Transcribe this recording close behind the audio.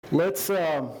Let's get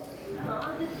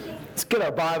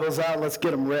our Bibles out. Let's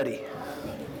get them ready.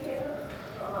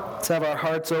 Let's have our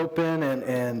hearts open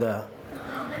and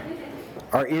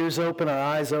our ears open, our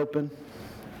eyes open.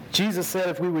 Jesus said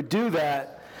if we would do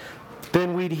that,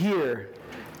 then we'd hear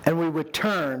and we would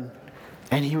turn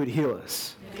and he would heal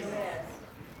us.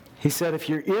 He said if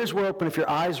your ears were open, if your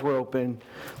eyes were open,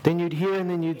 then you'd hear and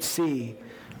then you'd see.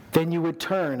 Then you would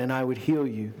turn and I would heal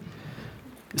you.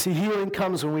 See, healing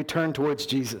comes when we turn towards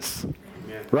Jesus.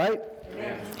 Amen. Right?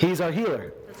 Amen. He's our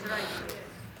healer. That's right.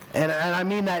 And I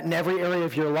mean that in every area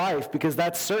of your life, because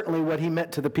that's certainly what he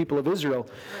meant to the people of Israel.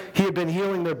 He had been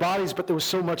healing their bodies, but there was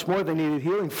so much more they needed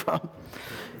healing from.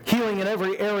 Healing in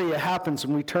every area happens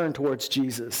when we turn towards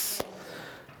Jesus.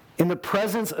 In the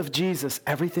presence of Jesus,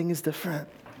 everything is different.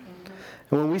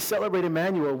 And when we celebrate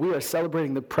Emmanuel, we are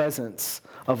celebrating the presence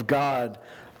of God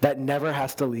that never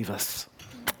has to leave us.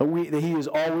 That he is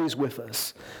always with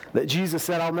us. That Jesus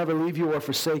said, I'll never leave you or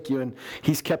forsake you, and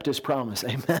he's kept his promise.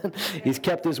 Amen? He's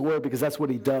kept his word because that's what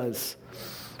he does.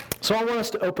 So I want us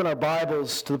to open our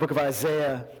Bibles to the book of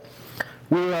Isaiah.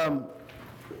 We're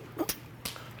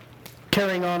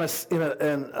carrying on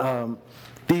in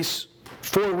these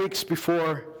 4 weeks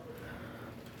before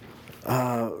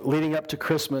leading up to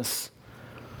Christmas.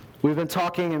 We've been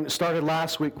talking, and started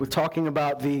last week with talking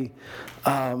about the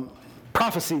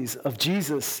prophecies of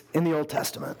Jesus in the Old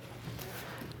Testament.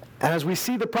 And as we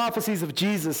see the prophecies of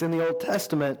Jesus in the Old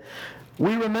Testament,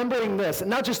 we're remembering this, and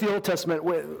not just the Old Testament.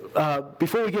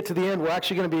 Before we get to the end, we're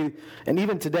actually going to be, and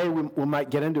even today we might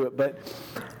get into it, but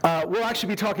we'll actually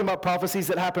be talking about prophecies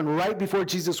that happened right before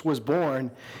Jesus was born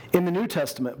in the New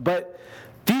Testament. But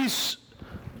these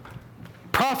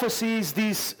prophecies,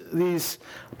 these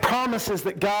promises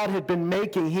that God had been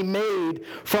making, he made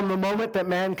from the moment that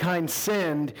mankind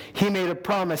sinned. He made a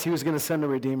promise he was going to send a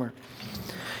Redeemer.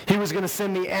 He was going to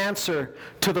send the answer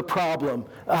to the problem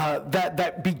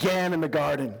that began in the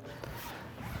garden.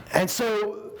 And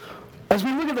so, as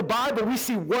we look at the Bible, we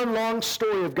see one long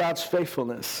story of God's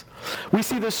faithfulness. We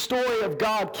see the story of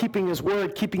God keeping his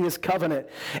word, keeping his covenant.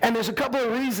 And there's a couple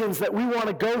of reasons that we want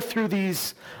to go through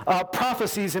these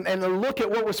prophecies and look at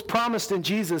what was promised in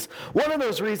Jesus. One of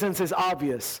those reasons is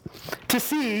obvious. To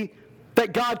see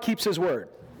that God keeps his word.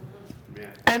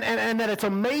 And that it's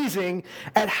amazing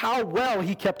at how well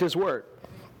he kept his word.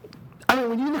 I mean,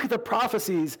 when you look at the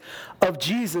prophecies of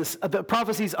Jesus, the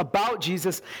prophecies about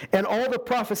Jesus, and all the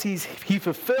prophecies he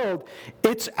fulfilled,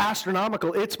 it's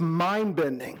astronomical. It's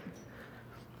mind-bending.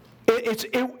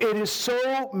 It is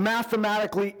so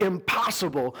mathematically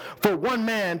impossible for one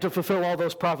man to fulfill all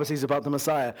those prophecies about the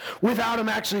Messiah without him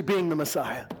actually being the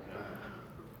Messiah.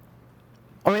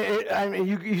 I mean,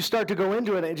 you start to go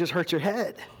into it, and it just hurts your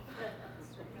head.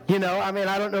 You know, I mean,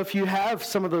 I don't know if you have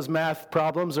some of those math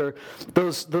problems or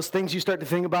those things you start to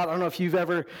think about. I don't know if you've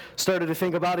ever started to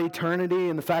think about eternity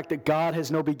and the fact that God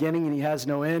has no beginning and he has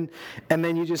no end, and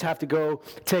then you just have to go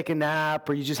take a nap,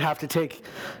 or you just have to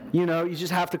you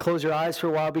just have to close your eyes for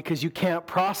a while because you can't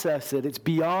process it. It's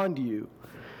beyond you.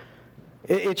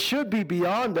 It should be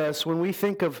beyond us when we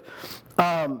think of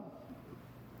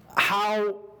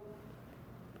how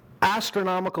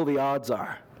astronomical the odds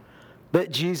are that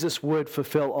Jesus would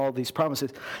fulfill all these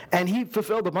promises. And he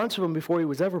fulfilled a bunch of them before he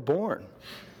was ever born.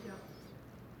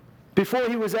 Before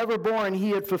he was ever born,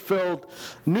 he had fulfilled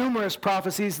numerous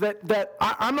prophecies that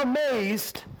I'm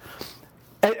amazed,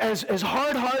 as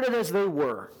hard-hearted as they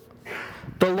were.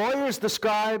 The lawyers, the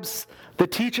scribes, the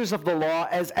teachers of the law,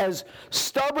 as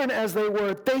stubborn as they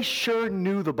were, they sure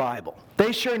knew the Bible.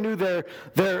 They sure knew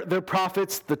their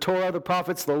prophets, the Torah, the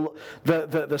prophets,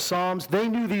 the Psalms. They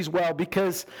knew these well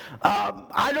because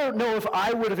I don't know if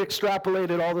I would have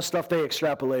extrapolated all the stuff they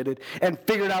extrapolated and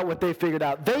figured out what they figured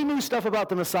out. They knew stuff about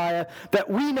the Messiah that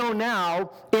we know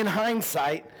now in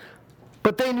hindsight,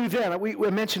 but they knew then. We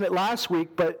mentioned it last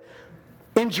week, but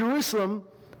in Jerusalem,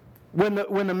 when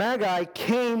the Magi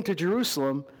came to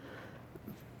Jerusalem,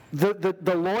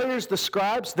 the lawyers, the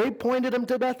scribes, they pointed him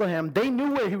to Bethlehem. They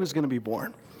knew where he was going to be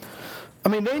born. I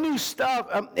mean, they knew stuff.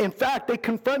 In fact, they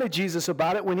confronted Jesus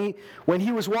about it when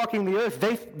he was walking the earth.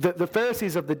 The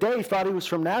Pharisees of the day thought he was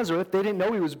from Nazareth. They didn't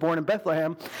know he was born in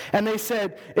Bethlehem. And they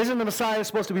said, isn't the Messiah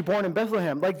supposed to be born in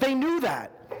Bethlehem? Like, they knew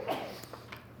that.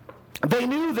 They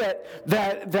knew that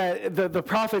the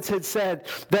prophets had said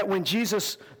that when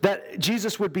Jesus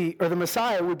would be, or the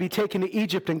Messiah would be taken to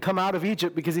Egypt and come out of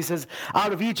Egypt, because he says,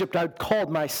 out of Egypt I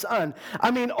called my son. I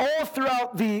mean, all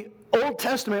throughout the Old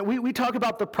Testament, we talk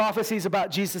about the prophecies about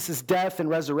Jesus' death and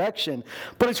resurrection,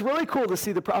 but it's really cool to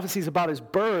see the prophecies about his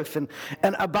birth and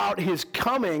about his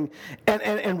coming,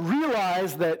 and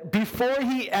realize that before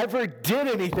he ever did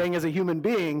anything as a human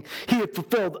being, he had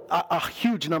fulfilled a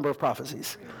huge number of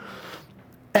prophecies.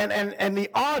 And the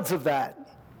odds of that,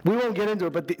 we won't get into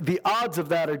it, but the odds of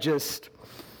that are just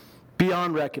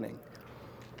beyond reckoning.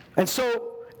 And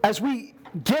so, as we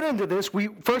get into this,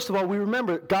 first of all, we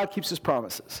remember God keeps his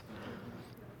promises.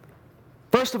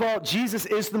 First of all, Jesus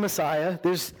is the Messiah.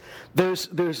 There's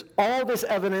all this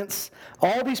evidence,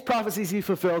 all these prophecies he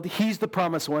fulfilled. He's the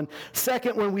promised one.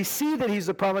 Second, when we see that he's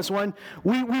the promised one,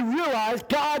 we realize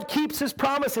God keeps his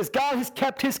promises. God has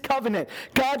kept his covenant.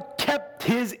 God kept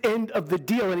his end of the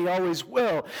deal, and he always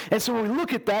will. And so when we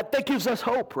look at that, that gives us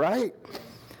hope, right?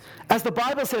 As the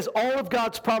Bible says, all of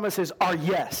God's promises are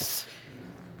yes.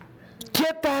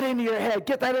 Get that into your head.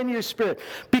 Get that into your spirit.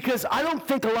 Because I don't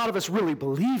think a lot of us really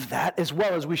believe that as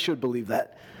well as we should believe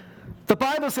that. The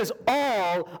Bible says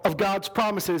all of God's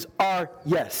promises are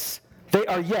yes. They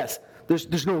are yes.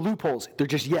 There's no loopholes. They're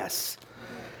just yes.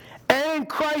 And in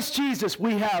Christ Jesus,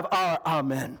 we have our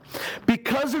amen.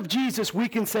 Because of Jesus, we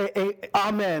can say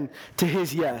amen to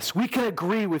his yes. We can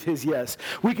agree with his yes.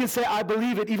 We can say, I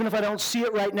believe it. Even if I don't see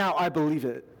it right now, I believe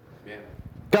it. Yeah.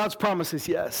 God's promise is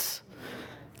yes.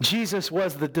 Jesus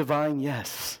was the divine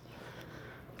yes.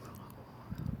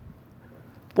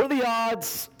 What are the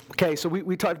odds? Okay, so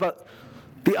we talked about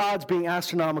the odds being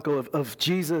astronomical of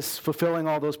Jesus fulfilling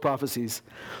all those prophecies.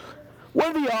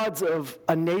 What are the odds of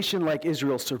a nation like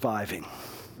Israel surviving?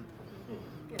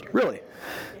 Really?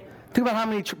 Think about how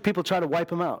many people try to wipe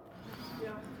them out.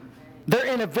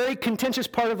 They're in a very contentious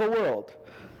part of the world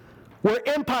where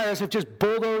empires have just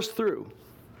bulldozed through.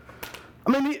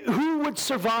 I mean, who would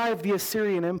survive the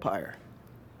Assyrian Empire?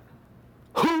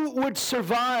 Who would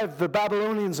survive the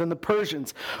Babylonians and the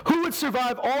Persians? Who would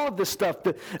survive all of this stuff?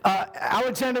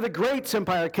 Alexander the Great's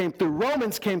empire came through.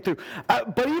 Romans came through.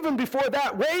 But even before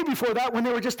that, way before that, when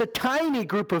they were just a tiny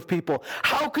group of people,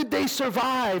 how could they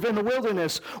survive in the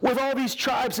wilderness with all these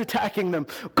tribes attacking them?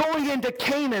 Going into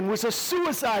Canaan was a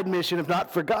suicide mission if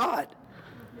not for God.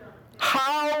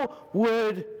 How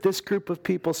would this group of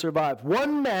people survive?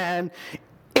 One man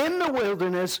in the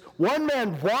wilderness, one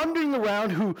man wandering around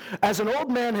who, as an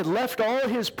old man, had left all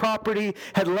his property,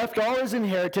 had left all his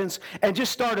inheritance, and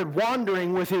just started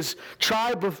wandering with his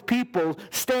tribe of people,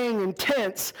 staying in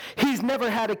tents. He's never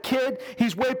had a kid.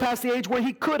 He's way past the age where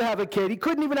he could have a kid. He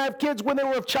couldn't even have kids when they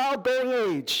were of childbearing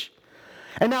age.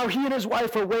 And now he and his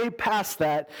wife are way past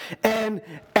that. And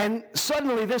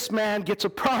suddenly this man gets a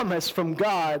promise from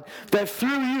God that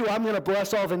through you I'm going to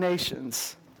bless all the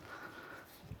nations.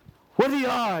 What are the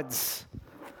odds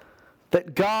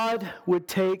that God would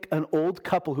take an old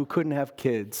couple who couldn't have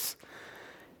kids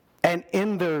and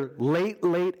in their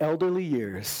late elderly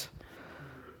years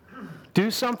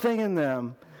do something in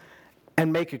them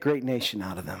and make a great nation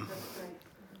out of them?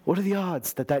 What are the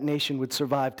odds that that nation would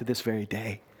survive to this very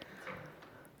day?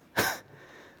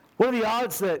 What are the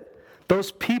odds that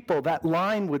those people, that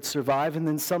line would survive and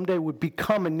then someday would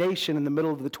become a nation in the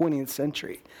middle of the 20th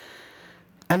century?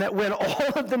 And that when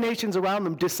all of the nations around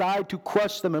them decide to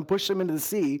crush them and push them into the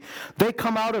sea, they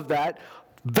come out of that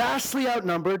vastly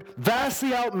outnumbered,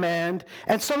 vastly outmanned,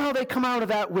 and somehow they come out of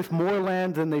that with more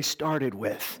land than they started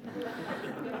with.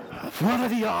 What are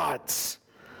the odds?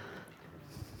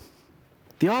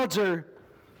 The odds are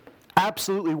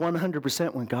absolutely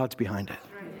 100% when God's behind it.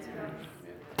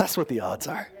 That's what the odds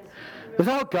are.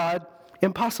 Without God,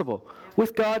 impossible.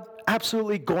 With God,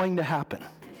 absolutely going to happen.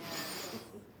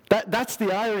 That's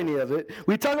the irony of it.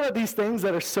 We talk about these things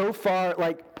that are so far,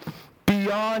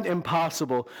 beyond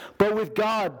impossible. But with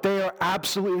God, they are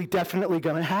absolutely, definitely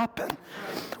going to happen.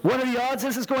 What are the odds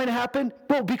this is going to happen?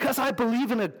 Well, because I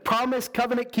believe in a promise,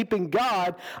 covenant-keeping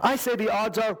God, I say the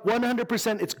odds are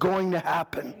 100% it's going to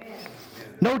happen.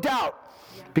 No doubt,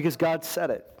 because God said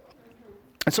it.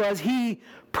 And so as he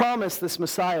promised this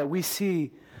Messiah, we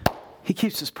see he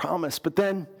keeps his promise. But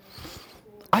then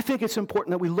I think it's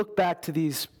important that we look back to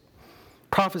these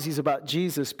prophecies about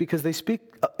Jesus because they speak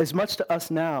as much to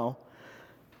us now,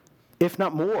 if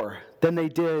not more, than they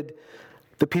did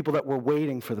the people that were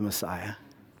waiting for the Messiah.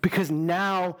 Because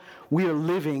now we are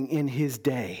living in his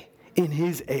day, in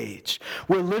his age.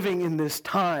 We're living in this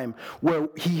time where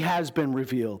he has been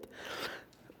revealed.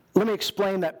 Let me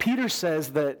explain that. Peter says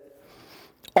that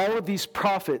all of these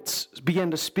prophets began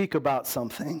to speak about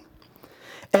something.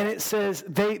 And it says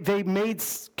they made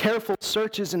careful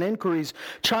searches and inquiries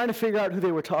trying to figure out who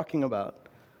they were talking about.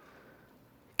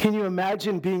 Can you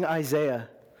imagine being Isaiah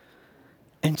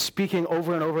and speaking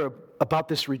over and over about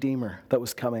this Redeemer that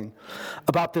was coming,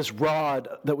 about this rod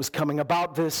that was coming,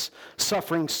 about this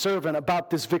suffering servant,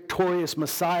 about this victorious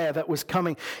Messiah that was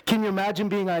coming? Can you imagine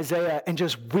being Isaiah and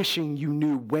just wishing you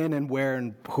knew when and where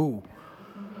and who?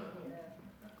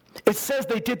 It says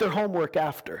they did their homework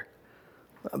after.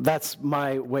 That's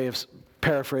my way of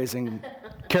paraphrasing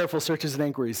careful searches and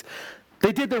inquiries.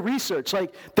 They did their research.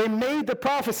 Like, they made the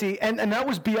prophecy, and that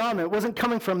was beyond them. It wasn't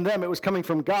coming from them. It was coming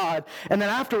from God. And then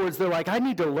afterwards, they're like, I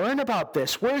need to learn about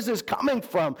this. Where's this coming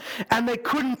from? And they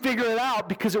couldn't figure it out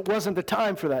because it wasn't the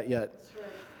time for that yet.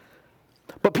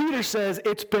 But Peter says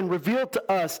it's been revealed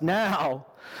to us now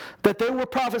that they were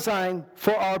prophesying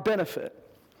for our benefit.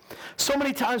 So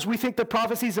many times we think the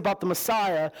prophecies about the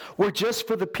Messiah were just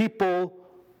for the people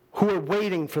who are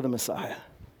waiting for the Messiah.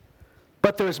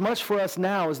 But they're as much for us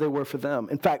now as they were for them.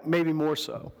 In fact, maybe more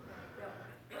so.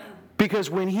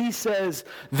 Because when he says,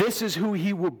 this is who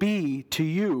he will be to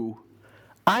you,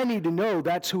 I need to know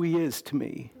that's who he is to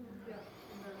me.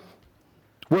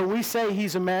 When we say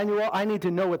he's Emmanuel, I need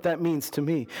to know what that means to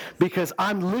me. Because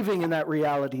I'm living in that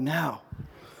reality now.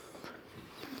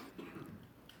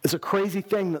 It's a crazy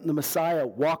thing that the Messiah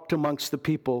walked amongst the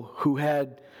people who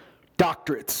had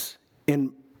doctorates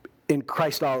in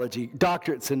Christology,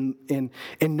 doctorates in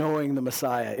knowing the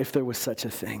Messiah, if there was such a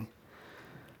thing.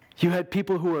 You had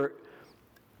people who were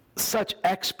such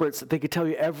experts that they could tell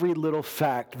you every little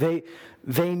fact. They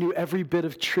knew every bit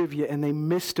of trivia, and they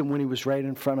missed him when he was right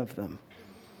in front of them.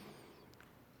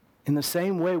 In the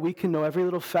same way, we can know every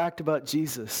little fact about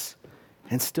Jesus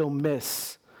and still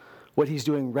miss what he's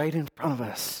doing right in front of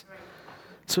us.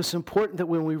 So it's important that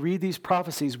when we read these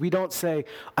prophecies, we don't say,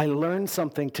 I learned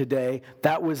something today,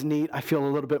 that was neat, I feel a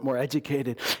little bit more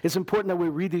educated. It's important that we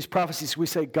read these prophecies, we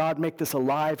say, God, make this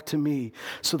alive to me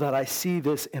so that I see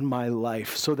this in my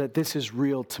life, so that this is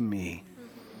real to me.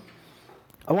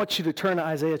 I want you to turn to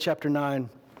Isaiah chapter 9.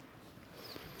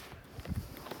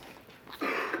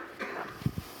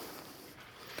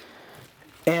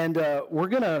 And we're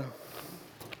going to...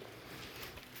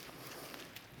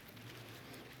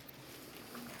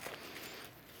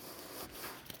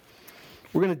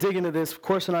 We're going to dig into this. Of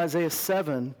course, in Isaiah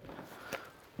 7,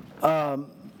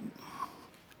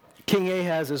 King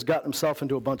Ahaz has gotten himself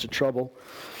into a bunch of trouble.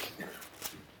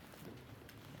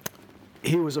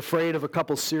 He was afraid of a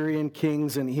couple Syrian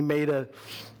kings, and he made an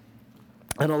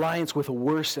alliance with a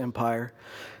worse empire.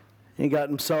 He got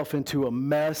himself into a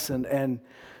mess, and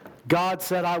God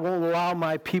said, I won't allow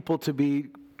my people to be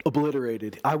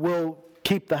obliterated. I will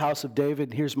keep the house of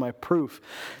David. Here's my proof.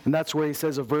 And that's where he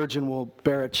says a virgin will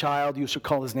bear a child. You shall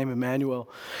call his name Emmanuel.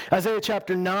 Isaiah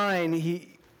chapter 9,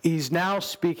 he's now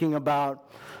speaking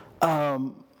about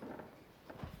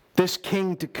this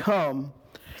king to come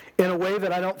in a way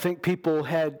that I don't think people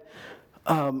had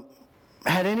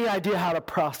any idea how to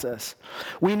process.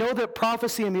 We know that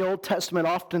prophecy in the Old Testament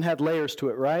often had layers to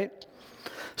it, right?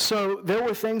 So there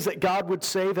were things that God would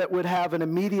say that would have an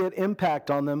immediate impact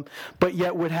on them, but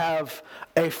yet would have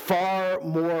a far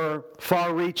more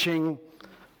far-reaching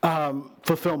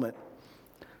fulfillment.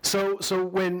 So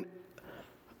when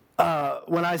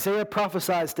Isaiah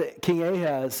prophesies to King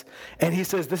Ahaz, and he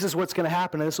says, this is what's going to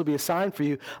happen, and this will be a sign for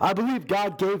you, I believe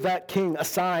God gave that king a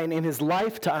sign in his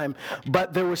lifetime,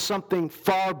 but there was something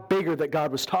far bigger that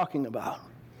God was talking about.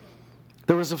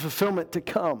 There was a fulfillment to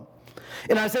come.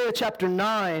 In Isaiah chapter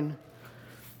 9,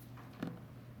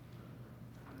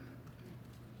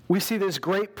 we see this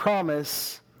great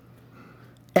promise,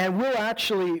 and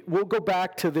we'll go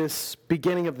back to this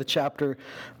beginning of the chapter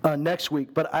next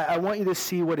week, but I want you to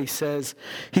see what he says.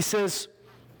 He says,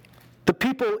 the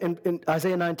people, in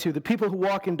Isaiah 9:2, the people who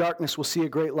walk in darkness will see a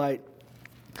great light.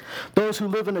 Those who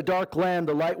live in a dark land,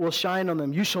 the light will shine on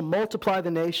them. You shall multiply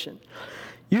the nation.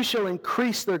 You shall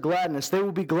increase their gladness. They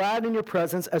will be glad in your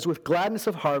presence as with gladness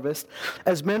of harvest,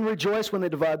 as men rejoice when they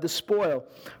divide the spoil.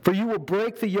 For you will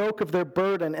break the yoke of their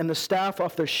burden and the staff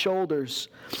off their shoulders,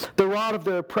 the rod of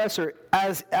their oppressor,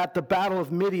 as at the battle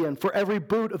of Midian, for every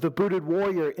boot of the booted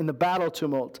warrior in the battle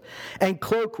tumult, and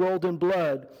cloak rolled in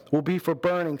blood will be for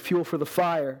burning, fuel for the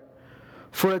fire.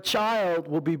 For a child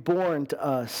will be born to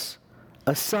us,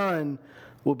 a son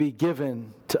will be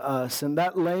given to us. And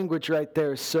that language right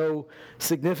there is so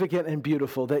significant and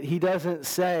beautiful that he doesn't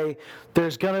say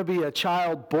there's going to be a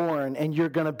child born and you're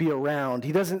going to be around.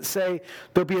 He doesn't say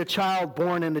there'll be a child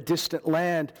born in a distant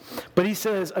land, but he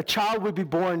says a child will be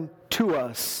born to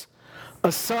us.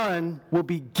 A son will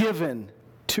be given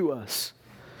to us.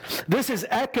 This is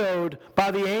echoed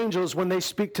by the angels when they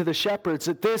speak to the shepherds,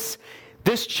 that this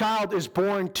child is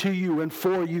born to you and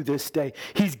for you this day.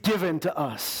 He's given to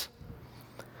us.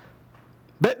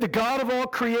 That the God of all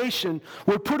creation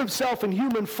would put himself in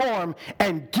human form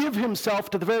and give himself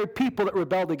to the very people that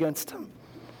rebelled against him.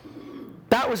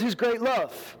 That was his great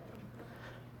love.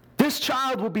 This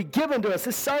child will be given to us.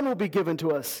 This son will be given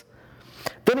to us.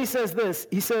 Then he says this.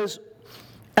 He says,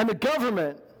 and the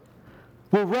government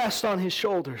will rest on his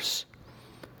shoulders.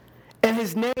 And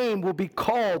his name will be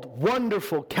called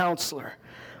Wonderful Counselor,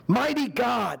 Mighty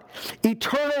God,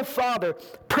 Eternal Father,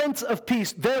 Prince of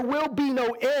Peace. There will be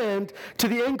no end to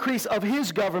the increase of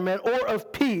his government or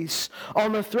of peace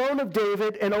on the throne of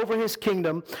David and over his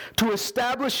kingdom, to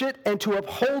establish it and to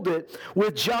uphold it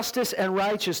with justice and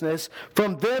righteousness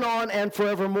from then on and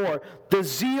forevermore. The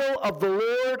zeal of the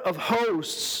Lord of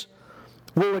hosts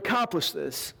will accomplish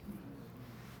this.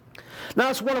 Now,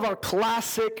 it's one of our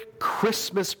classic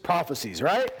Christmas prophecies,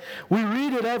 right? We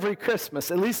read it every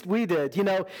Christmas. At least we did. You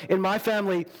know, in my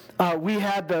family, we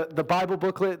had the Bible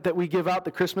booklet that we give out,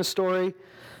 the Christmas story,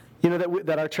 you know,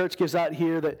 that our church gives out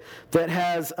here, that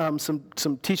has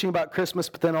some teaching about Christmas,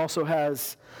 but then also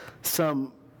has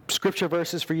some scripture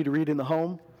verses for you to read in the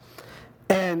home.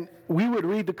 And we would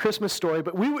read the Christmas story,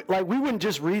 but we wouldn't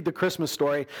just read the Christmas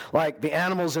story like the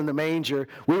animals in the manger.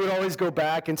 We would always go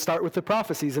back and start with the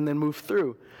prophecies and then move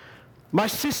through. My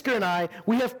sister and I,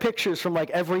 we have pictures from like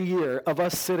every year of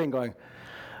us sitting going,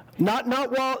 not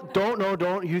while,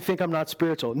 don't, you think I'm not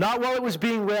spiritual. Not while it was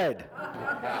being read.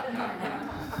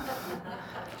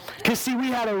 Because see, we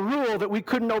had a rule that we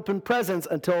couldn't open presents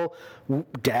until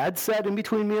Dad sat in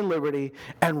between me and Liberty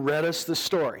and read us the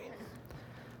story.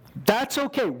 That's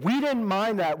okay. We didn't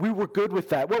mind that. We were good with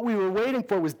that. What we were waiting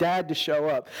for was Dad to show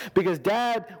up, because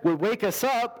Dad would wake us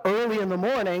up early in the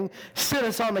morning, sit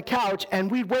us on the couch,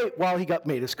 and we'd wait while he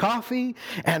made his coffee,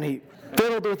 and he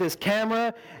fiddled with his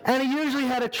camera, and he usually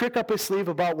had a trick up his sleeve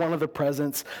about one of the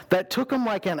presents that took him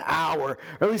like an hour,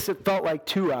 or at least it felt like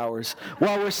 2 hours,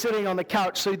 while we're sitting on the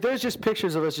couch. So there's just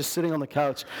pictures of us just sitting on the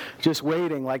couch, just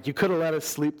waiting, like you could have let us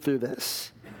sleep through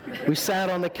this. We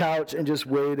sat on the couch and just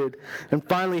waited. And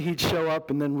finally he'd show up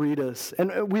and then read us.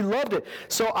 And we loved it.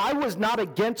 So I was not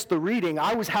against the reading.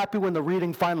 I was happy when the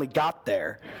reading finally got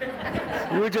there.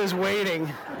 We were just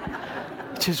waiting.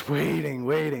 Just waiting.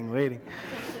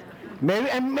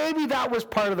 Maybe that was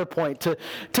part of the point,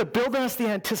 to build us the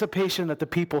anticipation that the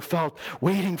people felt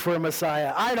waiting for a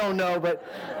Messiah. I don't know, but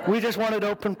we just wanted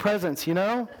open presents, you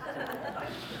know?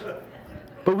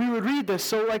 But we would read this.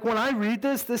 So like when I read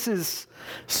this is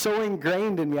so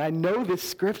ingrained in me. I know this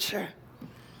scripture.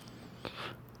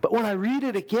 But when I read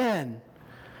it again,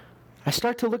 I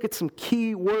start to look at some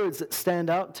key words that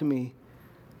stand out to me.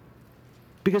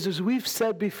 Because as we've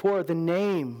said before, the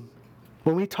name,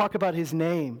 when we talk about his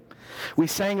name, we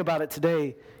sang about it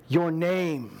today, your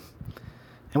name.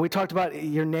 And we talked about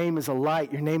your name is a light,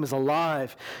 your name is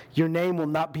alive, your name will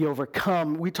not be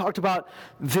overcome. We talked about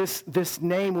this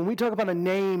name. When we talk about a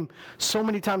name, so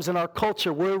many times in our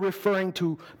culture, we're referring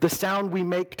to the sound we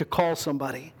make to call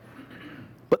somebody.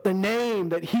 But the name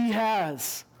that he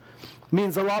has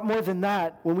means a lot more than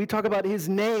that. When we talk about his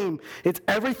name, it's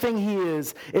everything he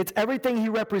is, it's everything he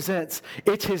represents.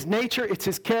 It's his nature, it's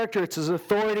his character, it's his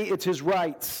authority, it's his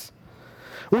rights.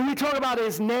 When we talk about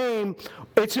his name,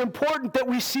 it's important that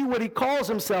we see what he calls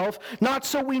himself, not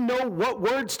so we know what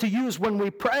words to use when we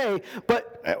pray,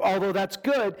 but although that's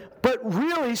good, but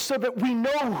really so that we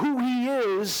know who he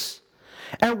is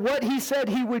and what he said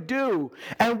he would do,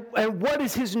 and what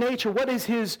is his nature, what is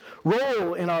his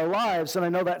role in our lives. And I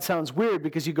know that sounds weird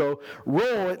because you go,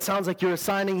 role, it sounds like you're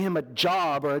assigning him a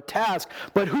job or a task,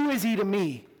 but who is he to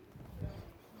me?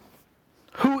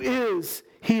 Who is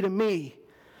he to me?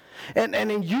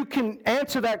 And you can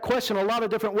answer that question a lot of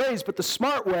different ways, but the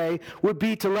smart way would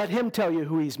be to let him tell you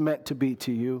who he's meant to be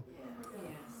to you.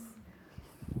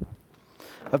 Yes.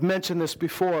 I've mentioned this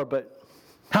before, but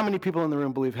how many people in the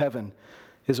room believe heaven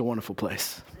is a wonderful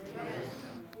place?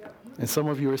 And some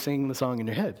of you are singing the song in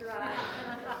your head.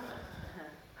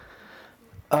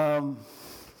 I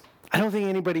don't think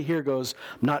anybody here goes,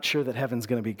 I'm not sure that heaven's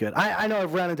going to be good. I know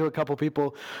I've run into a couple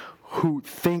people who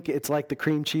think it's like the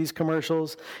cream cheese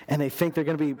commercials, and they think they're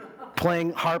going to be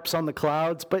playing harps on the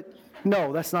clouds, but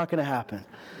no, that's not going to happen.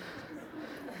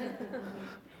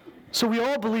 So we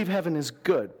all believe heaven is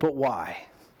good, but why?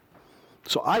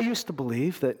 So I used to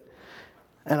believe that,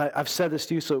 and I've said this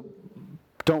to you, so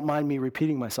don't mind me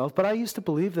repeating myself, but I used to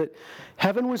believe that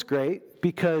heaven was great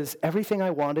because everything I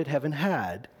wanted, heaven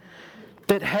had.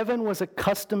 That heaven was a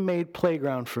custom-made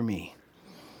playground for me.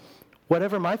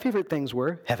 Whatever my favorite things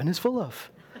were, heaven is full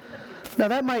of. Now,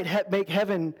 that might make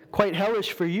heaven quite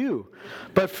hellish for you,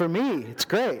 but for me, it's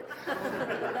great.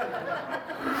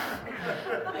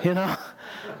 You know,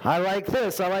 I like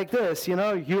this. You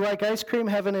know, you like ice cream,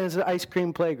 heaven is an ice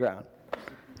cream playground.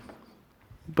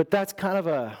 But that's kind of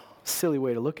a silly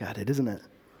way to look at it, isn't it?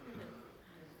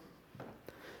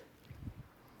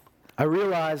 I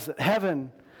realized that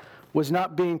heaven was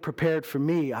not being prepared for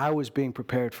me. I was being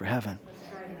prepared for heaven.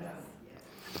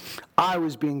 I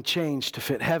was being changed to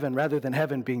fit heaven rather than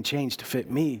heaven being changed to fit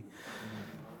me.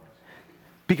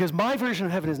 Because my version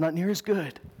of heaven is not near as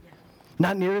good,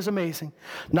 not near as amazing,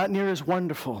 not near as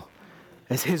wonderful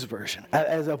as his version,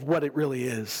 as of what it really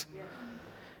is.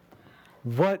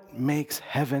 What makes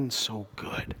heaven so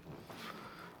good?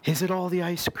 Is it all the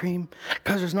ice cream?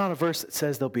 Because there's not a verse that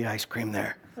says there'll be ice cream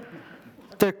there.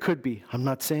 There could be. I'm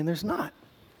not saying there's not.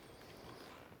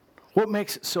 What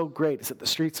makes it so great? Is it the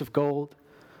streets of gold?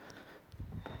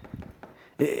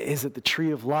 Is it the tree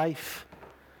of life?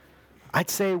 I'd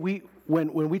say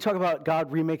when we talk about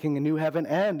God remaking a new heaven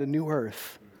and a new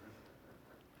earth,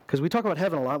 because we talk about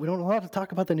heaven a lot, we don't want to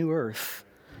talk about the new earth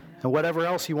and whatever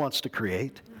else he wants to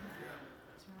create.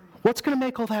 What's going to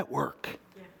make all that work?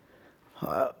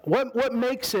 What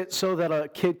makes it so that a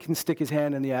kid can stick his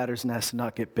hand in the adder's nest and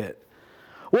not get bit?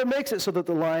 What makes it so that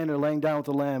the lion are laying down with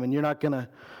the lamb and you're not going to,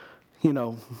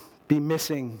 be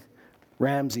missing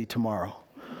Ramsey tomorrow?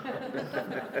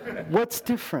 What's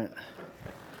different?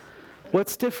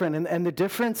 What's different? And the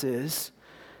difference is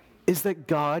that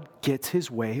God gets his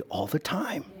way all the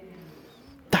time.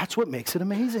 That's what makes it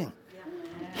amazing.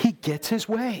 He gets his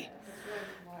way.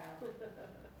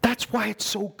 That's why it's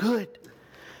so good.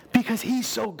 Because he's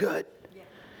so good.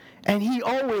 And he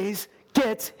always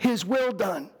gets his will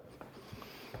done.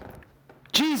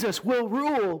 Jesus will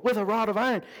rule with a rod of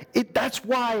iron. That's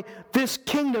why this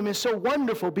kingdom is so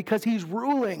wonderful, because he's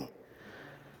ruling.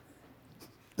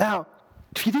 Now,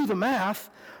 if you do the math,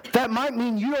 that might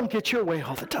mean you don't get your way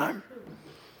all the time.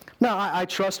 Now, I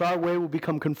trust our way will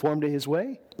become conformed to his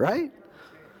way, right?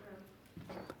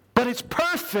 But it's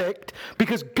perfect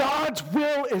because God's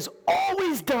will is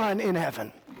always done in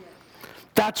heaven.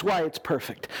 That's why it's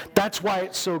perfect. That's why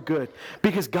it's so good.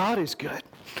 Because God is good.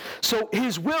 So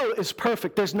his will is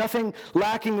perfect. There's nothing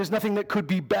lacking. There's nothing that could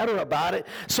be better about it.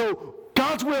 So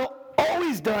God's will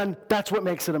always done. That's what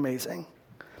makes it amazing.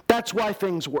 That's why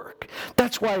things work.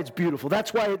 That's why it's beautiful.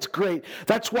 That's why it's great.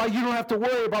 That's why you don't have to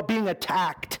worry about being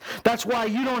attacked. That's why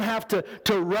you don't have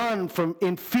to run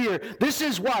in fear. This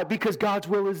is why, because God's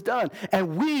will is done.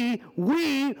 And we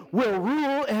will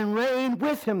rule and reign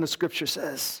with him, the scripture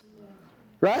says.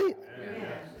 Right?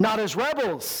 Amen. Not as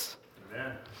rebels,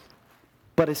 amen,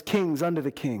 but as kings under the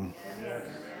king. Amen.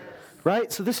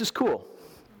 Right? So this is cool.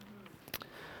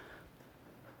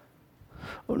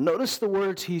 Oh, notice the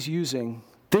words he's using.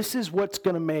 This is what's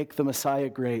going to make the Messiah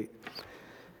great.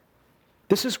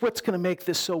 This is what's going to make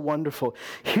this so wonderful.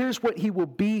 Here's what he will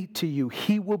be to you.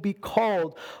 He will be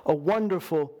called a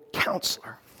wonderful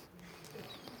counselor.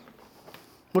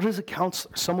 What is a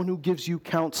counselor? Someone who gives you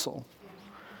counsel.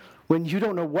 When you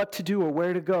don't know what to do or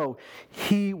where to go,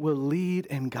 he will lead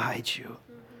and guide you.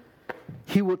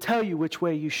 He will tell you which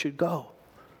way you should go.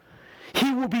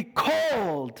 He will be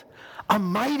called a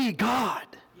mighty God.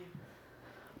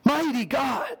 Mighty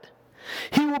God.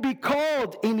 He will be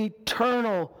called an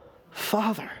eternal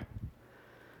Father.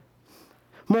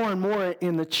 More and more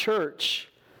in the church,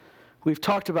 we've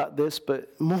talked about this,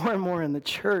 but more and more in the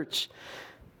church,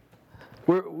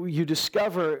 where you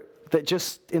discover that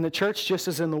just in the church, just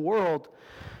as in the world,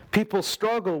 people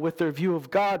struggle with their view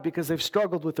of God because they've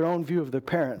struggled with their own view of their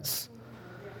parents.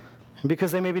 And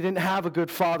because they maybe didn't have a good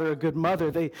father, a good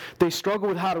mother, they struggle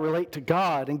with how to relate to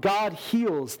God, and God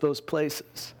heals those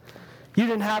places. You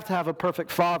didn't have to have a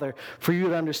perfect father for you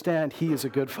to understand he is a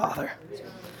good father.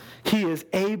 He is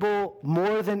able,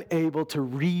 more than able, to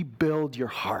rebuild your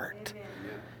heart.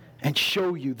 And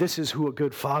show you this is who a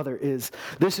good father is.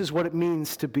 This is what it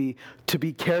means to be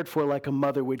cared for like a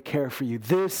mother would care for you.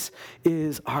 This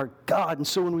is our God. And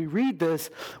so when we read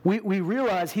this, we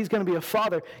realize he's going to be a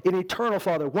father, an eternal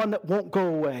father, one that won't go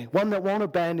away, one that won't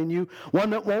abandon you,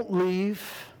 one that won't leave.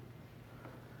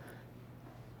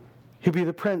 He'll be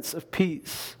the Prince of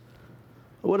Peace.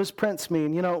 What does Prince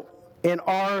mean? In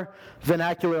our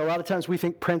vernacular, a lot of times we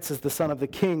think Prince is the son of the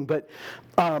king, but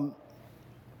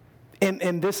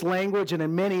in this language and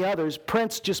in many others,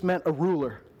 prince just meant a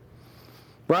ruler,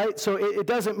 right? So it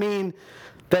doesn't mean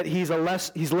that he's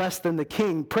less than the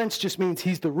king. Prince just means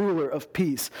he's the ruler of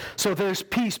peace. So there's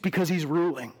peace because he's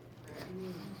ruling.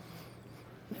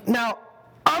 Now,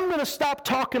 I'm going to stop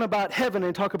talking about heaven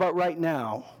and talk about right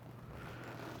now,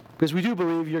 Because we do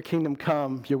believe your kingdom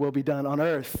come, your will be done on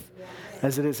earth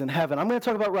as it is in heaven. I'm going to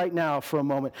talk about right now for a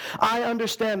moment. I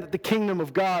understand that the kingdom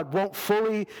of God won't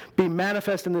fully be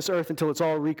manifest in this earth until it's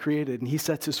all recreated and he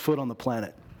sets his foot on the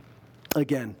planet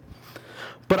again.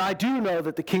 But I do know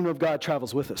that the kingdom of God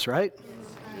travels with us, right?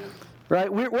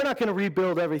 Right? We're not going to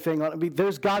rebuild everything.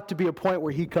 There's got to be a point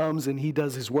where he comes and he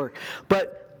does his work.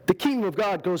 But the kingdom of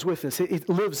God goes with us. It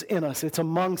lives in us. It's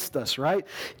amongst us, right?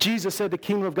 Jesus said the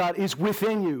kingdom of God is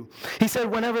within you. He said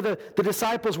whenever the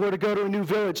disciples were to go to a new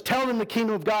village, tell them the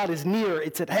kingdom of God is near.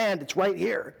 It's at hand. It's right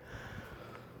here.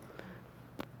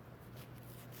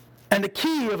 And the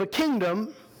key of a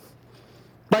kingdom,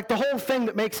 like the whole thing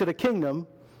that makes it a kingdom,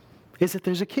 is that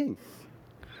there's a king.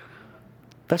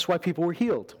 That's why people were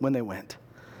healed when they went.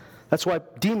 That's why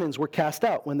demons were cast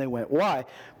out when they went. Why?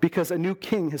 Because a new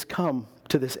king has come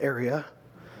to this area.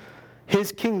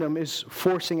 His kingdom is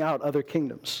forcing out other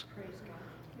kingdoms.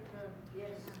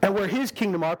 And where his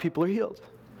kingdom are, people are healed.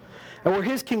 And where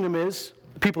his kingdom is,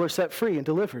 people are set free and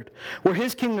delivered. Where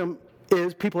his kingdom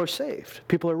is, people are saved.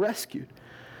 People are rescued.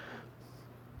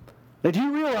 Now, do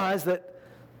you realize that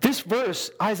this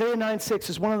verse, Isaiah 9:6,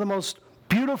 is one of the most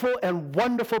beautiful and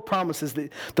wonderful promises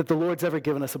that the Lord's ever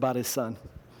given us about his son?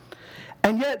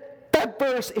 And yet, that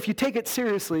verse, if you take it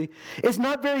seriously, is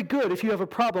not very good if you have a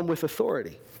problem with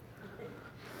authority.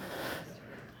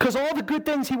 Because all the good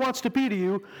things he wants to be to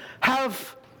you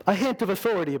have a hint of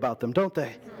authority about them, don't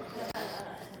they?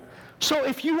 So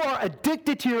if you are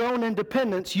addicted to your own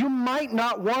independence, you might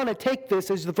not want to take this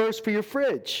as the verse for your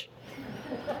fridge.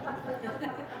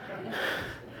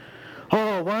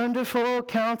 Oh, wonderful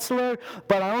counselor,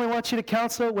 but I only want you to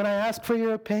counsel when I ask for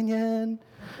your opinion.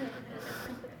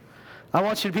 I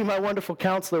want you to be my wonderful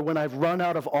counselor when I've run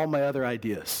out of all my other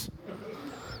ideas.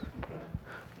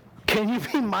 Can you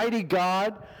be mighty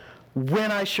God when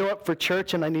I show up for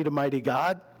church and I need a mighty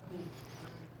God?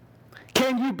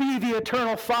 Can you be the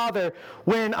eternal Father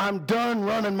when I'm done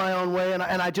running my own way and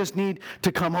I just need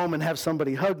to come home and have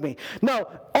somebody hug me? No,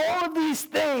 all of these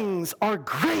things are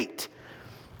great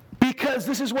because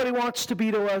this is what he wants to be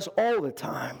to us all the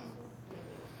time.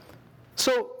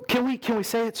 So can we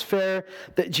say it's fair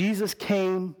that Jesus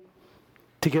came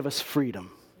to give us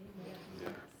freedom?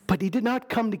 But he did not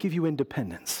come to give you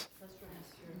independence.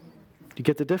 Do you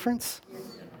get the difference?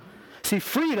 See,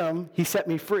 freedom, he set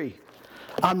me free.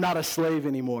 I'm not a slave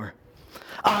anymore.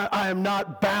 I am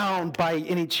not bound by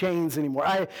any chains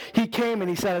anymore. He came and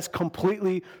he set us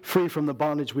completely free from the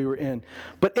bondage we were in.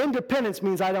 But independence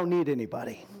means I don't need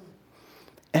anybody.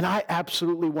 And I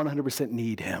absolutely 100%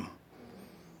 need him.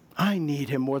 I need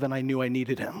him more than I knew I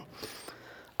needed him.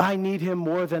 I need him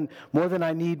more than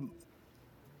I need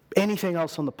anything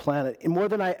else on the planet. And more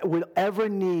than I would ever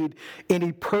need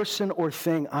any person or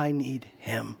thing, I need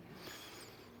him.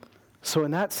 So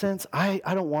in that sense, I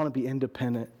don't want to be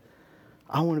independent.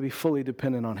 I want to be fully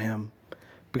dependent on him.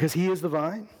 Because he is the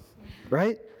vine,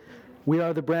 right? We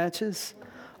are the branches.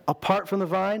 Apart from the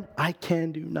vine, I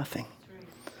can do nothing.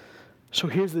 So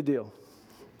here's the deal.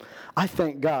 I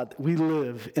thank God that we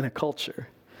live in a culture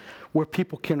where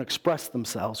people can express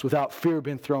themselves without fear of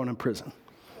being thrown in prison.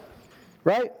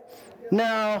 Right?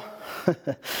 Now,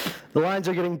 the lines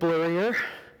are getting blurrier,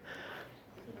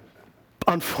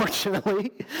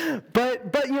 unfortunately.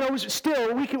 But you know,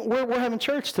 still, we're having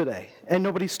church today, and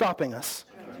nobody's stopping us.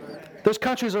 There's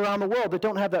countries around the world that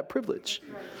don't have that privilege.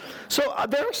 So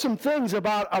there are some things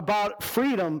about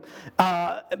freedom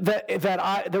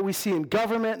that we see in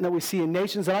government and that we see in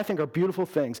nations that I think are beautiful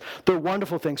things. They're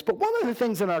wonderful things. But one of the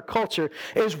things in our culture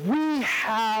is we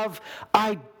have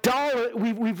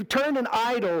we've turned an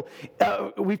idol.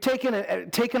 We've taken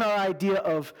our idea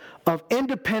of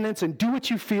independence and do what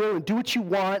you feel and do what you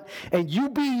want and you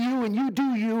be you and you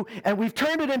do you, and we've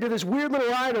turned it into this weird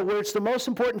little idol where it's the most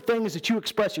important thing is that you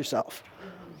express yourself.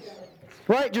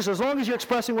 Right? Just as long as you're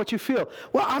expressing what you feel.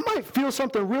 Well, I might feel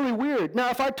something really weird. Now,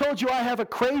 if I told you I have a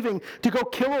craving to go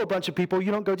kill a bunch of people,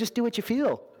 you don't go, just do what you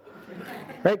feel.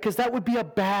 Right? Because that would be a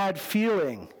bad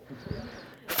feeling.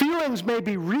 Feelings may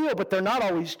be real, but they're not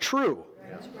always true.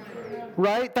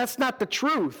 Right? That's not the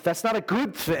truth. That's not a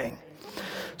good thing.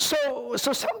 So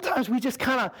sometimes we just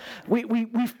kind of,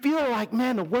 we feel like,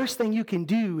 man, the worst thing you can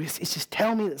do is just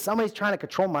tell me that somebody's trying to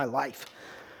control my life.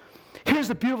 Here's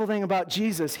the beautiful thing about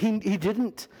Jesus. He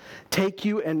didn't take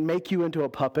you and make you into a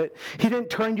puppet. He didn't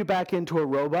turn you back into a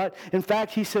robot. In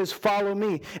fact, he says, follow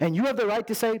me. And you have the right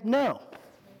to say, no.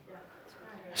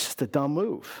 It's just a dumb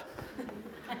move.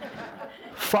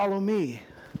 Follow me.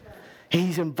 And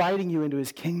he's inviting you into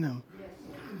his kingdom.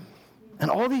 And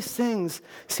all these things,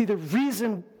 see, the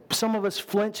reason some of us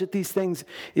flinch at these things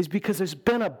is because there's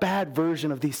been a bad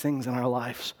version of these things in our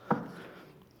lives.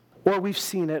 or we've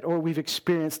seen it, or we've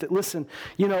experienced it. Listen,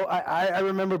 I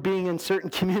remember being in certain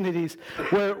communities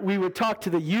where we would talk to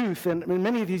the youth, and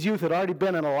many of these youth had already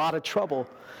been in a lot of trouble.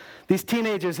 These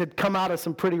teenagers had come out of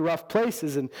some pretty rough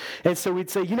places, and so we'd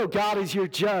say, God is your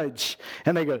judge.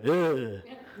 And they go, ugh.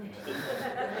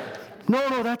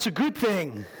 No, that's a good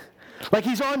thing. Like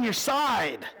he's on your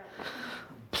side.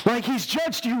 Like he's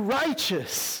judged you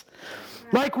righteous.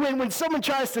 Like when someone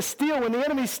tries to steal, when the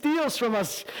enemy steals from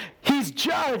us, he's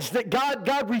judged that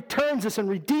God returns us and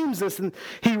redeems us, and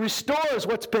he restores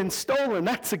what's been stolen.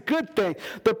 That's a good thing.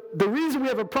 The reason we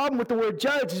have a problem with the word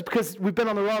judge is because we've been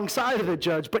on the wrong side of the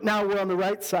judge, but now we're on the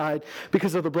right side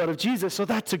because of the blood of Jesus, so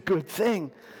that's a good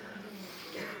thing.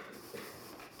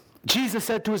 Jesus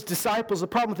said to his disciples, the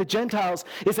problem with the Gentiles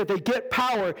is that they get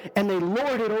power and they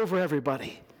lord it over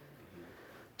everybody.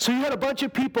 So you had a bunch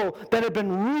of people that had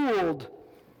been ruled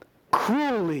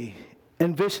cruelly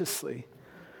and viciously.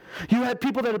 You had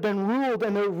people that had been ruled,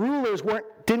 and their rulers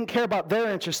didn't care about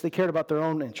their interests, they cared about their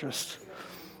own interests.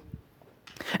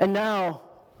 And now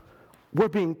we're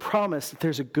being promised that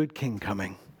there's a good king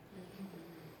coming,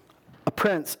 a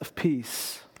prince of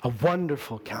peace, a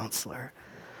wonderful counselor,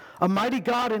 a mighty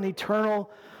God and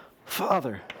eternal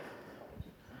Father.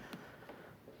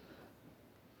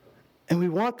 And we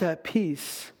want that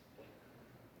peace,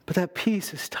 but that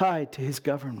peace is tied to his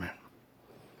government.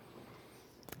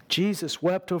 Jesus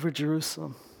wept over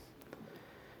Jerusalem.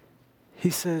 He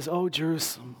says, "Oh,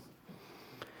 Jerusalem,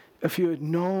 if you had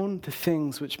known the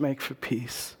things which make for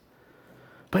peace,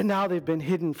 but now they've been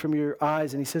hidden from your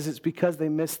eyes." And he says it's because they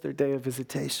missed their day of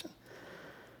visitation.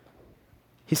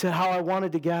 He said, "How I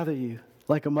wanted to gather you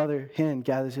like a mother hen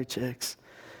gathers her chicks."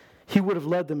 He would have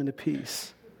led them into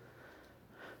peace.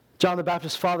 John the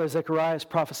Baptist's father, Zechariah,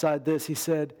 prophesied this. He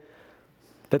said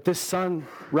that this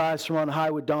sunrise from on high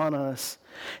would dawn on us.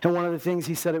 And one of the things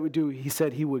he said it would do, he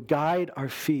said he would guide our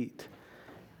feet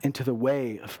into the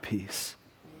way of peace.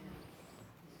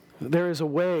 There is a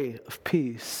way of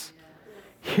peace.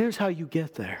 Here's how you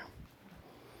get there.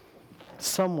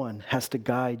 Someone has to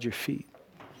guide your feet.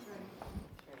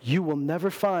 You will never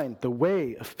find the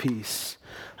way of peace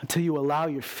until you allow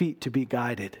your feet to be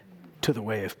guided to the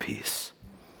way of peace.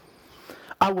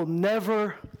 I will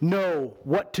never know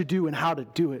what to do and how to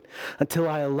do it until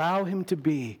I allow him to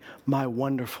be my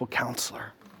wonderful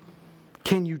counselor.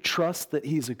 Can you trust that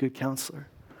he's a good counselor?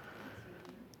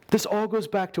 This all goes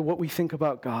back to what we think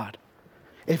about God.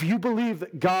 If you believe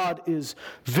that God is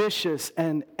vicious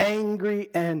and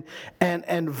angry and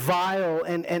vile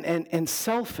and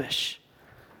selfish,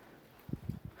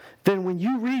 then when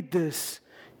you read this,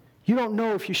 you don't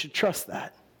know if you should trust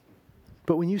that.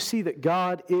 But when you see that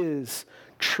God is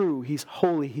true, he's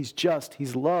holy, he's just,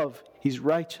 he's love, he's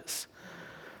righteous,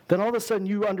 then all of a sudden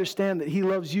you understand that he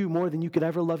loves you more than you could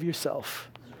ever love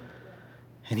yourself.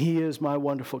 And he is my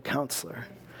wonderful counselor.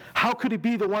 How could he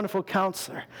be the wonderful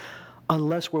counselor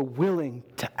unless we're willing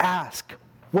to ask,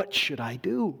 what should I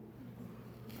do?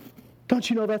 Don't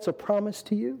you know that's a promise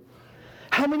to you?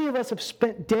 How many of us have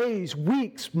spent days,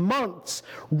 weeks, months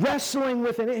wrestling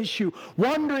with an issue,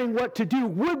 wondering what to do?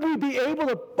 Would we be able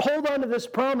to hold on to this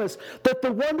promise that the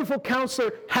wonderful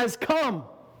counselor has come?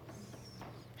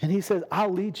 And he says,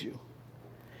 I'll lead you.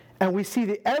 And we see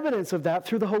the evidence of that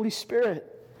through the Holy Spirit.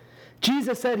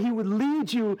 Jesus said he would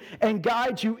lead you and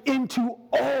guide you into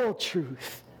all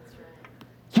truth.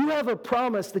 You have a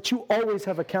promise that you always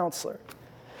have a counselor.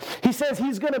 He says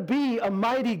he's going to be a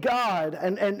mighty God.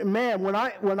 And man,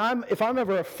 if I'm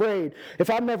ever afraid, if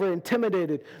I'm ever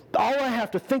intimidated, all I have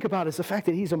to think about is the fact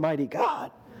that he's a mighty God.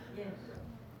 Yes.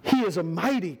 He is a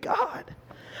mighty God.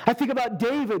 I think about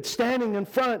David standing in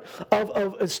front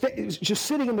just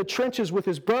sitting in the trenches with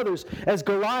his brothers as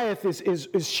Goliath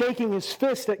is shaking his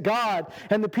fist at God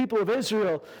and the people of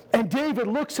Israel. And David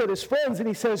looks at his friends and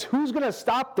he says, who's going to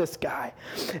stop this guy?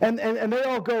 And they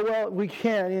all go, well, we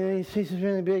can't. He's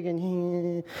really big.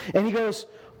 And he goes,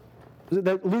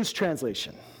 the loose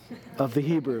translation of the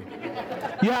Hebrew.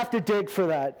 You have to dig for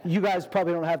that. You guys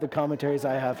probably don't have the commentaries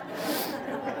I have.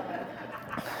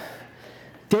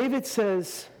 David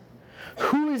says,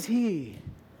 who is he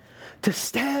to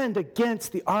stand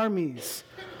against the armies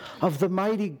of the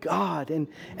mighty God? And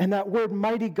that word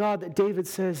mighty God that David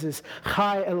says is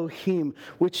Chai Elohim,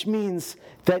 which means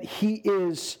that he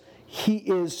is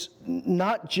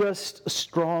not just a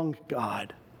strong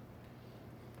God,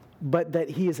 but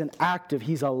that he is an active,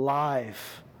 he's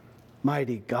alive,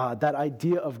 mighty God. That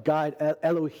idea of God,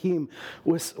 Elohim,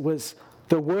 was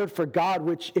the word for God,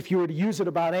 which if you were to use it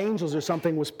about angels or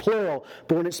something was plural,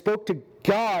 but when it spoke to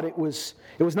God, it was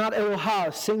not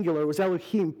Elohah, singular, it was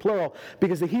Elohim, plural,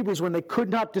 because the Hebrews, when they could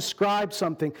not describe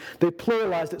something, they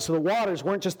pluralized it. So the waters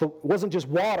wasn't just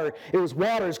water, it was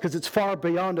waters because it's far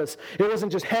beyond us. It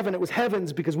wasn't just heaven, it was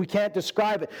heavens because we can't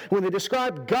describe it. When they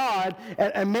described God,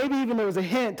 and maybe even there was a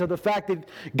hint of the fact that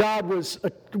God was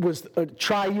a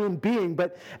triune being,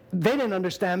 but they didn't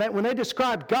understand that. When they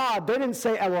described God, they didn't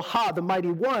say Elohah, the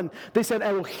mighty one. They said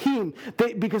Elohim,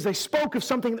 because they spoke of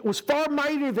something that was far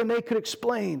mightier than they could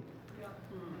explain.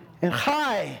 And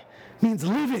Chai means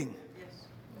living.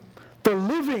 The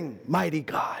living mighty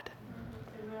God.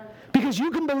 Because you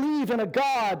can believe in a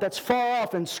God that's far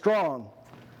off and strong,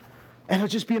 and it'll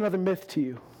just be another myth to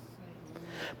you.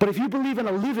 But if you believe in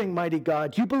a living mighty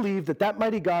God, you believe that that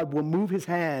mighty God will move his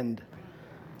hand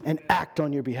and act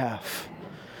on your behalf.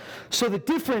 So the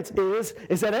difference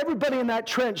is that everybody in that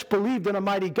trench believed in a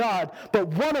mighty God, but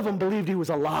one of them believed he was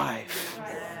alive.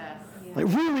 They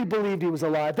really believed he was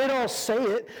alive. They'd all say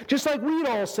it, just like we'd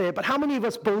all say it. But how many of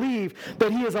us believe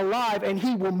that he is alive and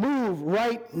he will move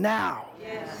right now?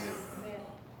 Yes.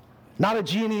 Not a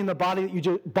genie in the bottle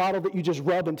that you just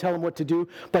rub and tell him what to do,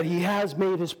 but he has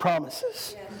made his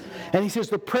promises. Yes. And he says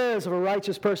the prayers of a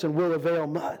righteous person will avail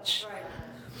much.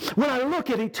 Right. When I look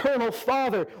at Eternal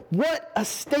Father, what a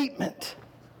statement.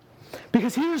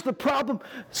 Because here's the problem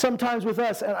sometimes with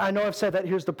us, and I know I've said that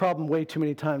here's the problem way too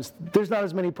many times. There's not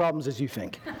as many problems as you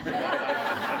think.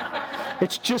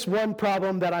 It's just one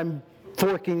problem that I'm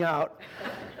forking out.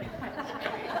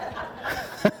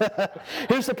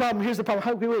 Here's the problem.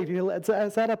 How can we let's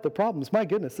add up the problems? My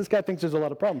goodness, this guy thinks there's a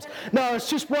lot of problems. No, it's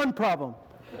just one problem.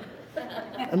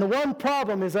 And the one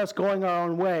problem is us going our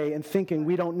own way and thinking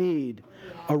we don't need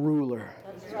a ruler.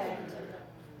 That's right.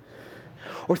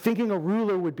 Or thinking a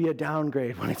ruler would be a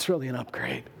downgrade when it's really an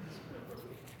upgrade.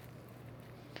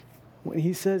 When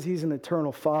he says he's an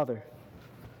eternal Father,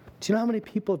 do you know how many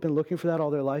people have been looking for that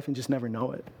all their life and just never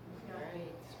know it?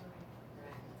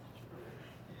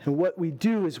 And what we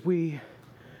do is we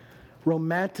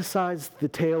romanticize the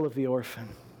tale of the orphan.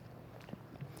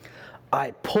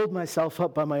 I pulled myself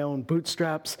up by my own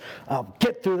bootstraps. I'll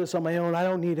get through this on my own. I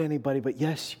don't need anybody. But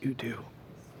yes, you do.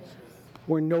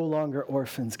 We're no longer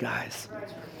orphans, guys.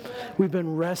 We've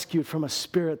been rescued from a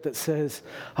spirit that says,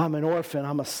 I'm an orphan,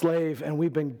 I'm a slave, and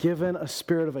we've been given a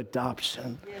spirit of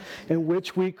adoption in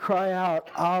which we cry out,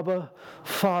 Abba,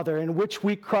 Father, in which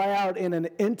we cry out in an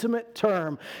intimate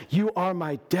term, you are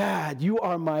my dad, you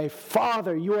are my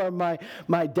father, you are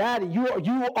my daddy,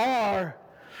 you are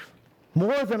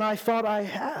more than I thought I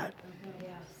had.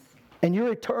 And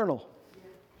you're eternal.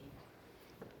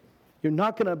 You're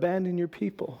not going to abandon your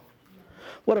people.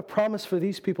 What a promise for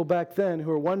these people back then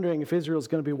who are wondering if Israel's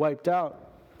going to be wiped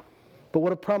out. But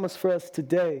what a promise for us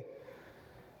today.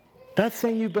 That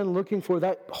thing you've been looking for,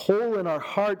 that hole in our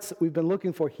hearts that we've been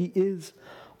looking for, he is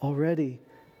already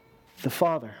the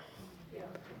Father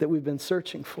that we've been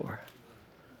searching for.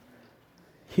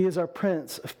 He is our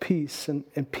Prince of Peace,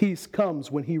 and peace comes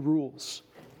when he rules.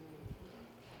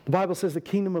 The Bible says the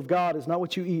kingdom of God is not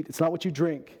what you eat, it's not what you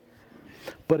drink,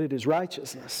 but it is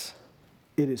righteousness.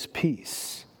 It is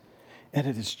peace, and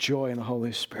it is joy in the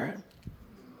Holy Spirit.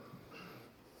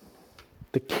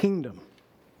 The kingdom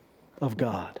of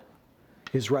God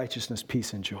is righteousness,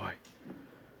 peace, and joy.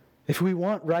 If we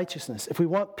want righteousness, if we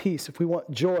want peace, if we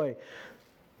want joy,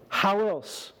 how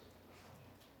else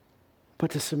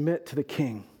but to submit to the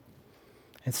King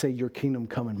and say, your kingdom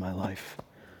come in my life?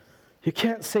 You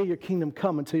can't say your kingdom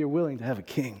come until you're willing to have a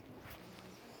king.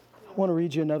 I want to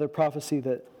read you another prophecy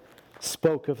that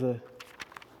spoke of the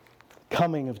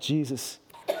coming of Jesus.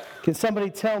 Can somebody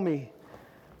tell me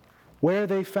where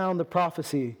they found the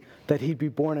prophecy that he'd be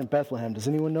born in Bethlehem? Does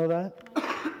anyone know that?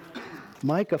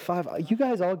 Micah 5. You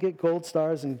guys all get gold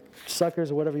stars and suckers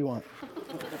or whatever you want.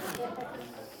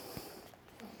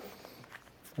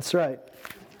 That's right.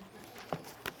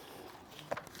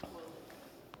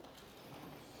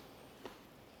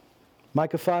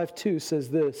 Micah 5:2 says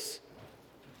this.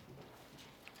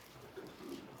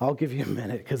 I'll give you a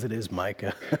minute because it is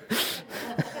Micah.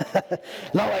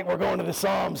 Not like we're going to the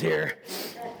Psalms here,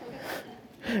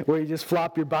 where you just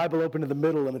flop your Bible open to the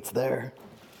middle and it's there.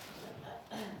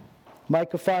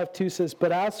 Micah 5:2 says,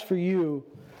 but as for you,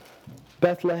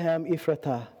 Bethlehem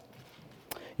Ephratah,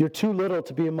 you're too little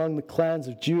to be among the clans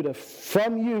of Judah.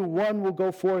 From you one will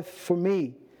go forth for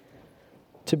me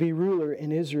to be ruler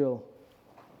in Israel.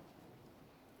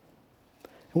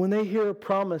 And when they hear a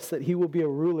promise that he will be a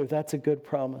ruler, that's a good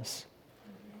promise.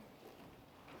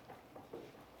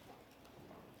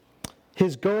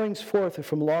 His goings forth are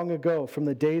from long ago, from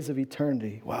the days of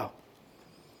eternity. Wow.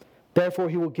 Therefore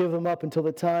he will give them up until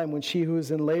the time when she who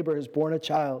is in labor has borne a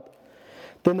child,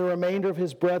 Then the remainder of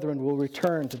his brethren will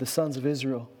return to the sons of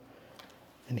Israel,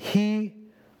 and he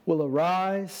will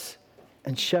arise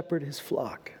and shepherd his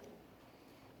flock.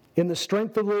 In the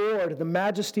strength of the Lord, the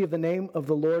majesty of the name of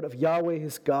the Lord, of Yahweh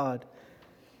his God,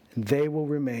 and they will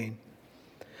remain.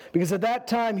 Because at that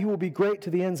time he will be great to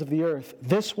the ends of the earth.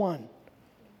 This one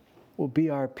will be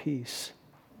our peace.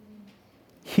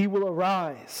 He will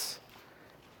arise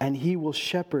and he will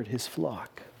shepherd his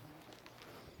flock.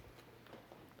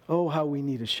 Oh, how we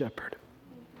need a shepherd.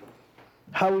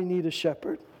 How we need a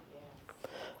shepherd.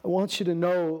 I want you to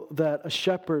know that a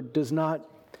shepherd does not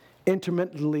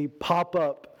intermittently pop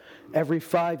up every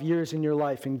 5 years in your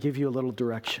life and give you a little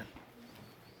direction.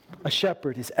 A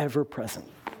shepherd is ever present.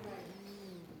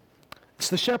 It's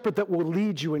the shepherd that will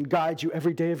lead you and guide you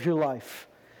every day of your life.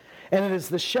 And it is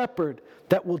the shepherd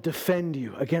that will defend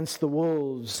you against the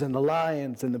wolves and the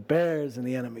lions and the bears and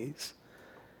the enemies.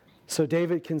 So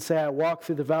David can say, I walk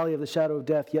through the valley of the shadow of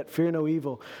death, yet fear no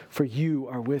evil, for you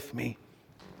are with me.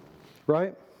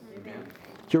 Right? Amen.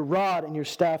 Your rod and your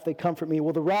staff, they comfort me.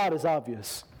 Well, the rod is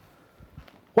obvious.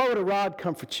 Why would a rod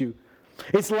comfort you?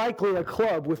 It's likely a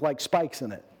club with like spikes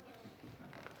in it.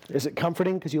 Is it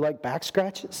comforting because you like back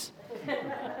scratches?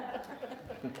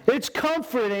 It's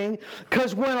comforting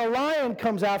because when a lion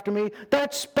comes after me,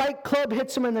 that spike club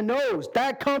hits him in the nose.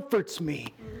 That comforts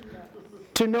me.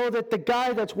 To know that the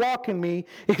guy that's walking me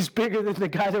is bigger than the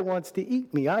guy that wants to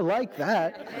eat me. I like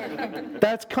that.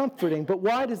 That's comforting. But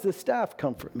why does the staff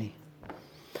comfort me?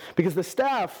 Because the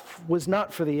staff was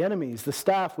not for the enemies. The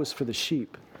staff was for the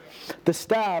sheep. The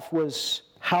staff was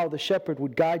how the shepherd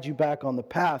would guide you back on the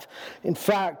path. In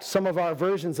fact, some of our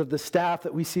versions of the staff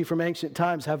that we see from ancient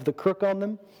times have the crook on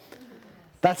them.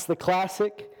 That's the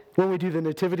classic. When we do the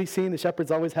nativity scene, the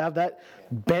shepherds always have that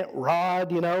bent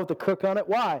rod, with the crook on it.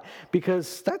 Why?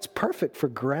 Because that's perfect for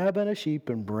grabbing a sheep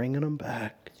and bringing them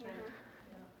back.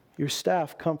 Your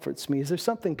staff comforts me. Is there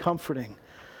something comforting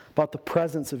about the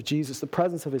presence of Jesus, the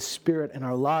presence of his Spirit in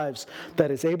our lives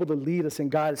that is able to lead us and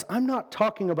guide us? I'm not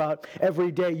talking about every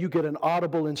day you get an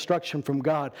audible instruction from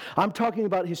God. I'm talking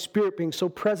about his Spirit being so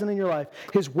present in your life,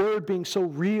 his word being so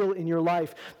real in your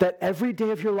life, that every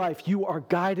day of your life you are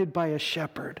guided by a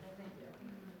shepherd.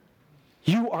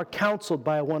 You are counseled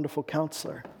by a wonderful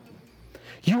counselor.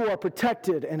 You are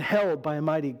protected and held by a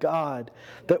mighty God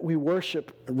that we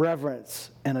worship, reverence,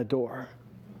 and adore.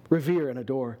 Revere and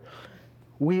adore.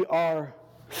 We are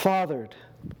fathered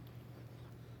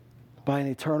by an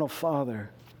eternal Father.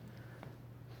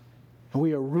 And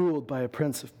we are ruled by a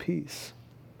Prince of Peace.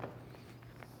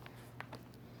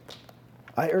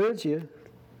 I urge you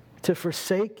to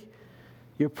forsake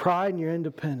your pride and your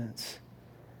independence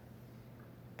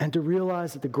and to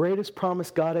realize that the greatest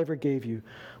promise God ever gave you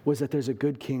was that there's a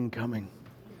good king coming.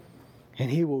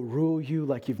 And he will rule you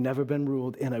like you've never been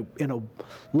ruled in a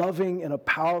loving, in a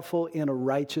powerful, in a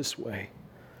righteous way.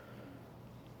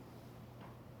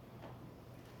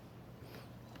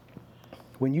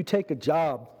 When you take a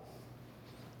job,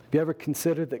 have you ever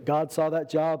considered that God saw that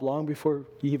job long before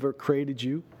he ever created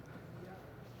you?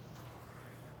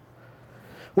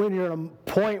 When you're at a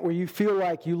point where you feel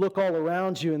like you look all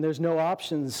around you and there's no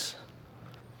options,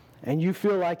 and you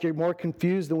feel like you're more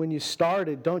confused than when you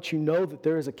started, don't you know that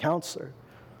there is a counselor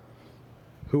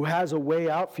who has a way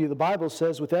out for you? The Bible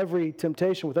says with every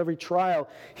temptation, with every trial,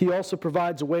 he also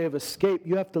provides a way of escape.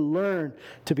 You have to learn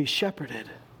to be shepherded.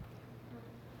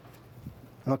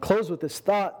 And I'll close with this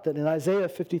thought that in Isaiah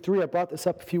 53, I brought this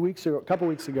up a couple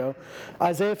weeks ago.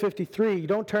 Isaiah 53, you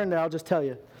don't turn there, I'll just tell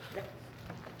you.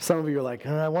 Some of you are like,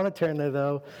 I want to turn there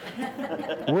though.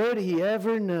 Would he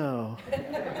ever know?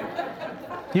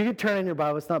 You can turn in your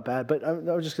Bible, it's not bad, but I'm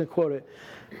just going to quote it.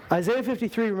 Isaiah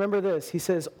 53, remember this. He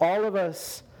says, all of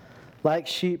us like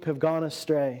sheep have gone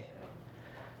astray.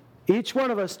 Each one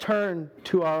of us turned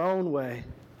to our own way.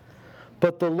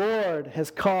 But the Lord has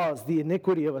caused the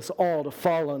iniquity of us all to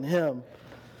fall on him.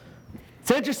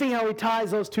 It's interesting how he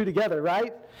ties those two together,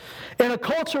 right? In a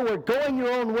culture where going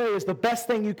your own way is the best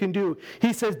thing you can do,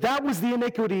 he says that was the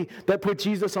iniquity that put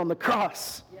Jesus on the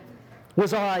cross.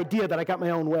 Was our idea that I got my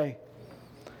own way.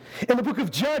 In the book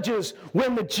of Judges,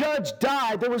 when the judge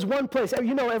died, there was one place.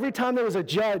 Every time there was a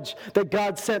judge that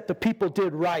God sent, the people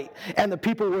did right, and the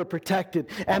people were protected,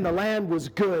 and the land was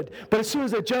good. But as soon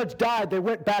as the judge died, they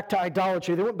went back to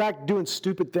idolatry. They went back to doing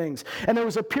stupid things. And there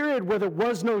was a period where there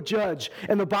was no judge,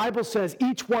 and the Bible says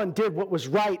each one did what was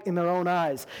right in their own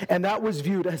eyes, and that was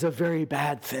viewed as a very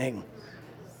bad thing.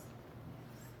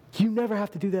 You never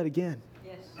have to do that again.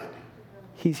 Yes.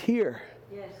 He's here.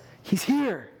 Yes. He's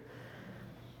here.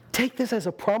 Take this as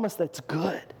a promise that's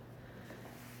good.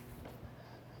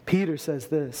 Peter says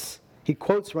this He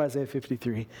quotes from Isaiah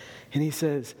 53, and he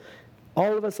says,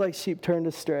 all of us like sheep turned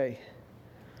astray,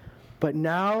 but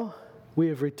now we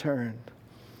have returned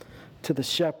to the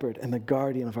shepherd and the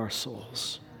guardian of our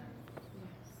souls.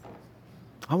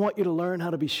 I want you to learn how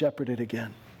to be shepherded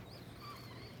again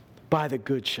by the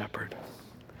good shepherd.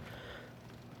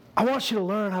 I want you to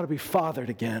learn how to be fathered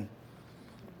again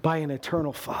by an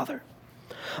eternal Father.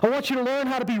 I want you to learn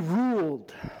how to be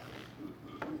ruled.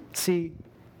 See,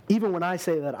 even when I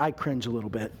say that, I cringe a little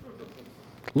bit.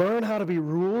 Learn how to be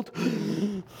ruled.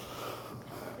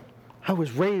 I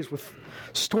was raised with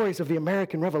stories of the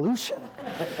American Revolution.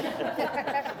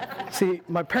 See,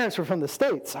 my parents were from the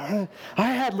States. I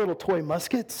had little toy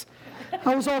muskets.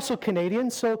 I was also Canadian,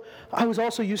 so I was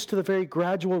also used to the very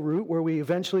gradual route where we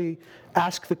eventually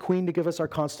ask the Queen to give us our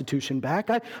Constitution back.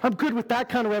 I'm good with that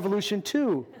kind of revolution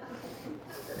too.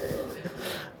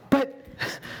 But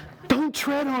don't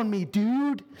tread on me,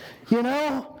 dude. You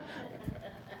know?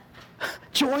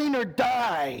 Join or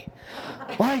die.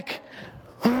 Like,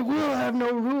 I will have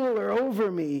no ruler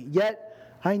over me.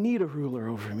 Yet, I need a ruler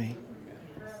over me.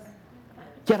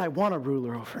 Yet, I want a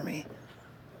ruler over me.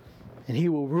 And he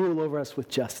will rule over us with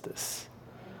justice,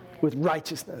 with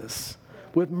righteousness,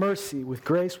 with mercy, with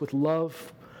grace, with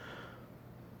love,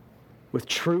 with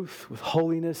truth, with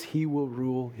holiness. He will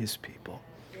rule his people.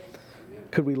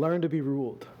 Could we learn to be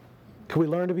ruled? Could we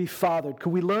learn to be fathered?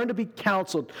 Could we learn to be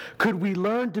counseled? Could we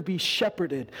learn to be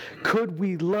shepherded? Could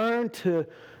we learn to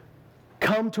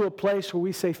come to a place where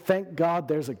we say, thank God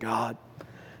there's a God,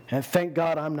 and thank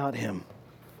God I'm not him?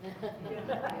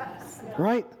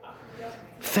 Right?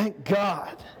 Thank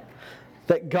God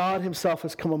that God himself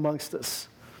has come amongst us.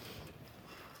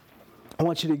 I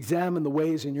want you to examine the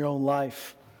ways in your own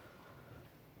life.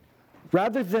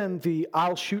 Rather than the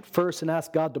I'll shoot first and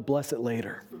ask God to bless it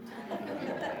later.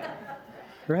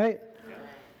 Right?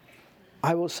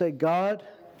 I will say, God,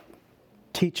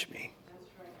 teach me.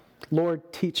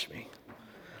 Lord, teach me.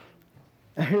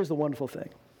 And here's the wonderful thing.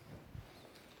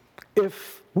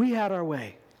 If we had our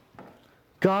way,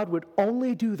 God would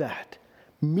only do that.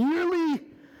 Merely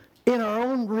in our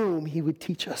own room, he would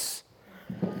teach us.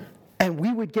 And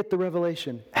we would get the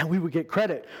revelation. And we would get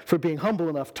credit for being humble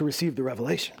enough to receive the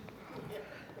revelation.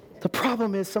 The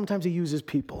problem is sometimes he uses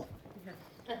people.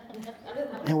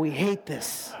 And we hate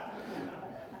this.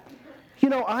 You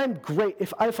know, I'm great.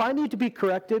 If I need to be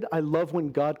corrected, I love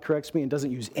when God corrects me and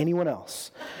doesn't use anyone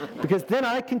else. Because then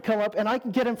I can come up and I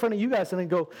can get in front of you guys and then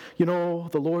go, you know,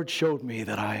 the Lord showed me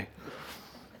that I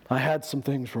had some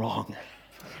things wrong.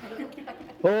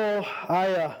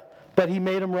 But he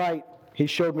made them right. He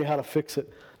showed me how to fix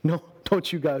it. No,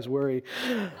 don't you guys worry.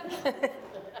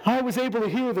 I was able to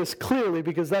hear this clearly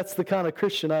because that's the kind of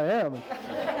Christian I am.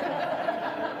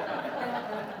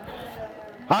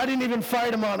 I didn't even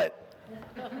fight him on it.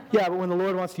 Yeah, but when the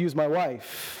Lord wants to use my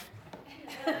wife,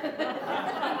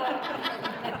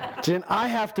 then I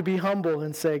have to be humble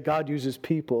and say, God uses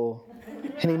people.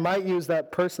 And he might use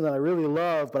that person that I really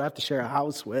love, but I have to share a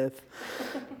house with.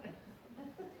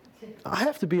 I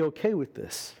have to be okay with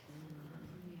this.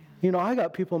 You know, I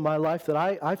got people in my life that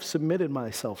I've submitted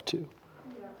myself to.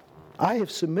 I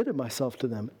have submitted myself to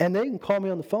them. And they can call me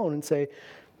on the phone and say,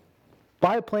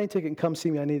 buy a plane ticket and come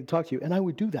see me. I need to talk to you. And I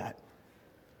would do that.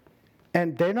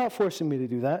 And they're not forcing me to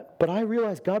do that. But I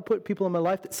realize God put people in my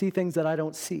life that see things that I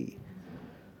don't see.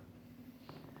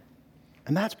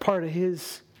 And that's part of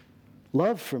his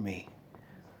love for me.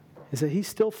 Is that he's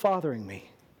still fathering me.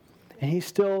 And he's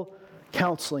still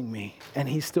counseling me. And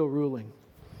he's still ruling.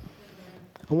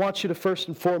 I want you to first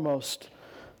and foremost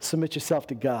submit yourself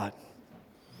to God.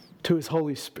 To his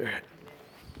Holy Spirit.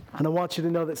 And I want you to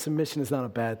know that submission is not a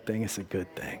bad thing, it's a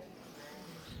good thing.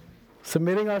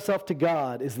 Submitting ourselves to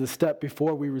God is the step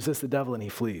before we resist the devil and he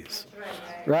flees.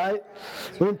 Right?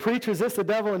 When preach resist the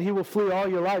devil and he will flee all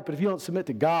your life, but if you don't submit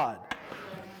to God.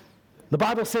 The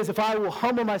Bible says if I will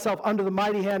humble myself under the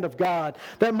mighty hand of God,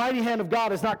 that mighty hand of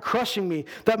God is not crushing me,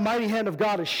 that mighty hand of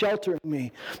God is sheltering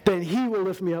me, then he will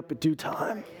lift me up at due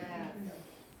time.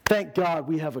 Thank God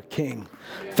we have a king.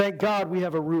 Thank God we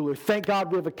have a ruler. Thank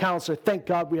God we have a counselor. Thank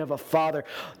God we have a father.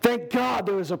 Thank God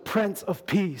there is a Prince of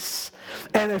Peace.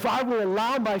 And if I will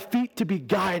allow my feet to be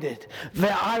guided,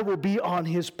 then I will be on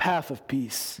his path of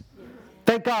peace.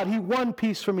 Thank God he won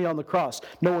peace for me on the cross.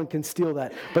 No one can steal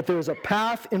that. But there is a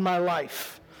path in my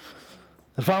life.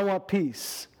 If I want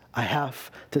peace, I have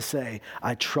to say,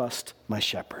 I trust my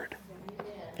shepherd.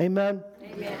 Amen?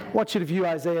 Amen. I want you to view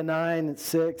Isaiah 9 and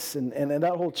 6 and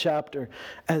that whole chapter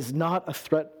as not a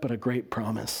threat but a great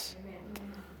promise.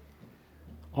 Amen.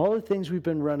 All the things we've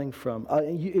been running from.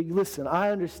 Listen,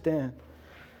 I understand.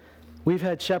 We've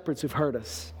had shepherds who've hurt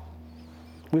us.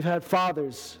 We've had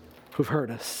fathers who've hurt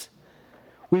us.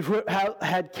 We've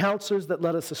had counselors that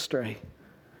led us astray.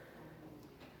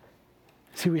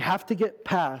 See, we have to get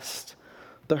past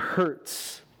the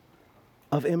hurts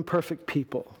of imperfect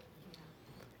people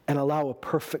and allow a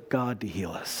perfect God to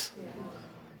heal us.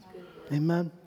 Amen.